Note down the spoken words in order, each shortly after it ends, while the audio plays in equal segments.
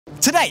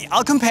Today,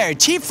 I'll compare a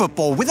cheap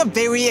football with a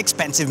very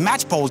expensive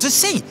match ball to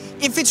see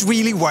if it's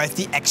really worth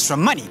the extra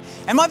money.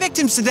 And my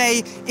victims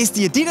today is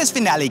the Adidas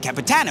Finale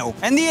Capitano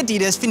and the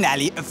Adidas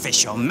Finale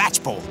Official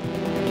Match Ball.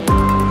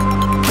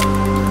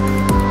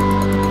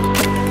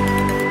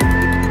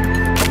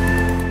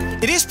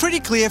 It is pretty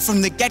clear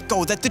from the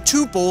get-go that the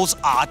two balls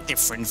are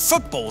different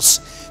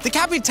footballs. The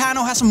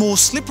Capitano has a more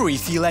slippery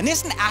feel and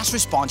isn't as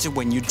responsive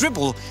when you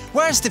dribble,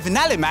 whereas the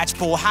Finale match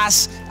ball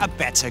has a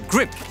better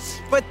grip.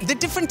 But the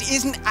difference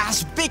isn't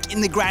as big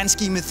in the grand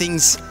scheme of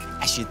things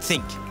as you'd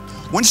think.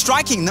 When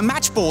striking, the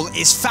match ball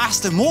is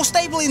faster, more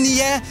stable in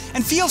the air,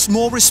 and feels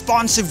more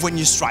responsive when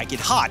you strike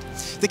it hard.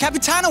 The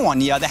Capitano, on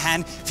the other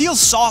hand, feels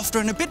softer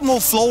and a bit more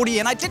floaty,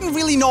 and I didn't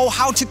really know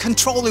how to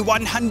control it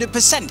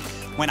 100%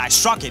 when I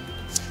struck it.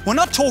 We're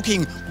not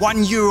talking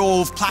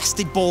 €1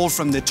 plastic ball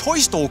from the toy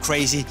store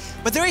crazy,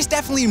 but there is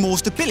definitely more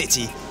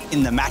stability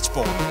in the match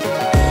ball.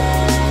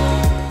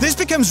 This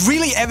becomes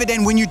really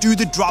evident when you do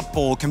the drop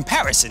ball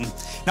comparison.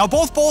 Now,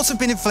 both balls have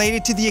been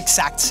inflated to the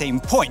exact same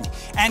point,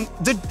 and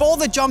the ball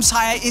that jumps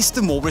higher is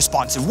the more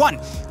responsive one,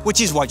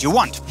 which is what you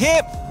want.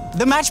 Here,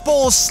 the match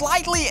ball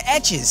slightly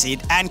edges it,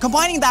 and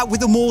combining that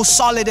with a more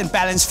solid and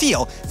balanced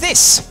feel,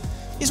 this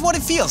is what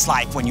it feels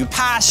like when you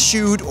pass,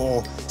 shoot,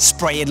 or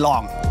spray it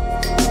long.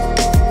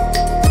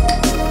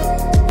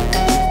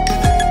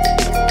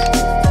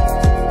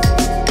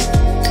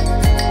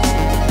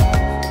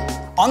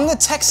 On the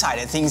tech side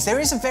of things, there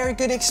is a very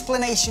good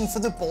explanation for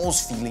the balls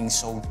feeling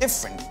so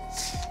different.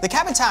 The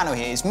Capitano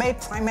here is made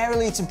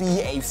primarily to be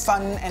a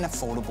fun and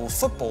affordable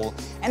football,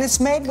 and it's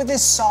made with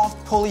this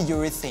soft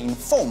polyurethane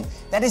foam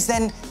that is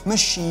then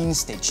machine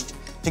stitched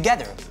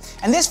together.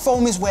 And this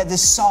foam is where the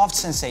soft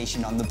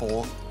sensation on the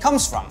ball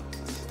comes from.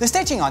 The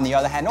stitching, on the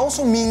other hand,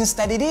 also means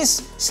that it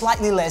is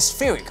slightly less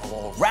spherical,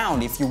 or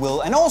round if you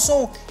will, and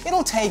also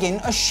it'll take in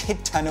a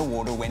shit ton of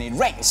water when it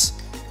rains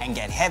and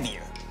get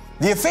heavier.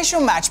 The official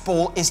match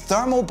ball is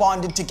thermo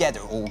bonded together,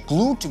 or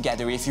glued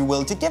together if you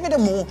will, to give it a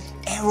more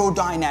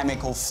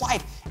aerodynamical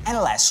flight and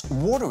less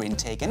water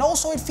intake. And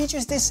also it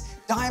features this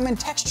diamond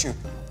texture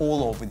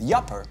all over the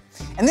upper.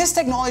 And this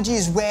technology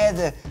is where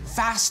the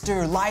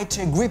faster,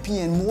 lighter, grippy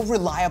and more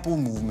reliable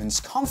movements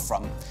come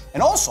from.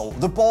 And also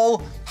the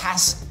ball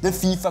has the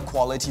FIFA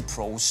Quality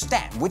Pro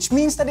stamp, which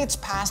means that it's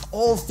passed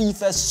all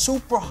FIFA's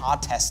super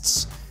hard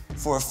tests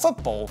for a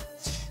football.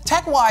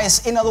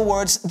 Tech-wise, in other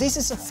words, this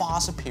is a far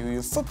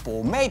superior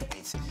football made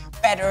with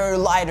better,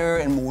 lighter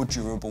and more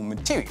durable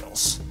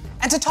materials.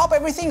 And to top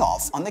everything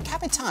off, on the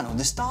Capitano,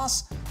 the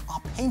stars are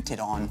painted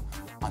on.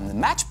 On the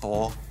match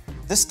ball,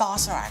 the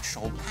stars are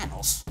actual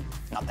panels.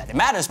 Not that it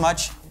matters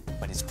much,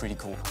 but it's pretty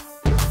cool.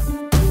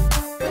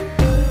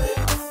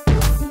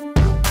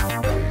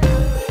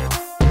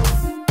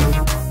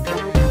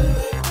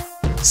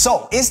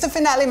 So, is the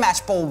Finale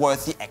match ball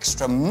worth the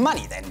extra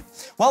money then?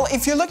 Well,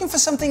 if you're looking for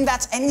something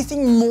that's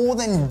anything more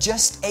than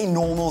just a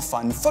normal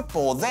fun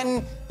football,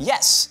 then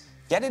yes,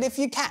 get it if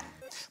you can.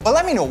 But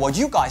let me know what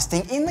you guys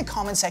think in the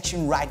comment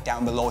section right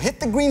down below. Hit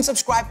the green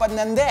subscribe button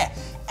in there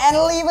and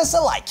leave us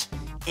a like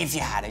if you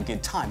had a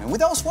good time. And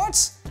with those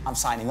words, I'm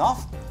signing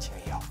off.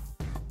 Cheerio.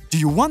 Do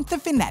you want the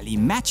Finale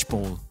match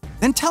ball?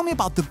 Then tell me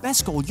about the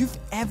best goal you've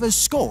ever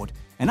scored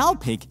and I'll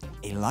pick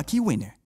a lucky winner.